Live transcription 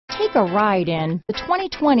Take a ride in the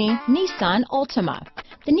 2020 Nissan Altima.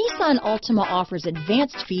 The Nissan Altima offers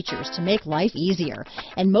advanced features to make life easier,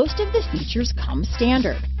 and most of the features come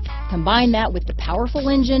standard. Combine that with the powerful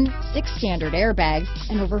engine, 6 standard airbags,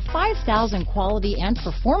 and over 5,000 quality and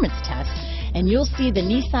performance tests, and you'll see the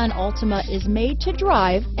Nissan Altima is made to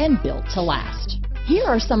drive and built to last. Here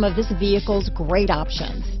are some of this vehicle's great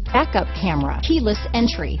options: backup camera, keyless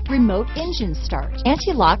entry, remote engine start,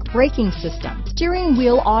 anti-lock braking system, steering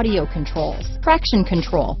wheel audio controls, traction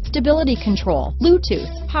control, stability control,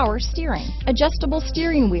 Bluetooth, power steering, adjustable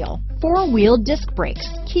steering wheel, 4-wheel disc brakes,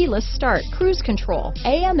 keyless start, cruise control,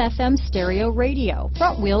 AM/FM stereo radio,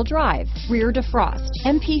 front wheel drive, rear defrost,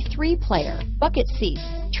 MP3 player, bucket seats,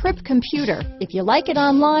 trip computer. If you like it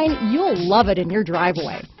online, you'll love it in your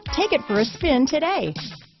driveway. Take it for a spin today.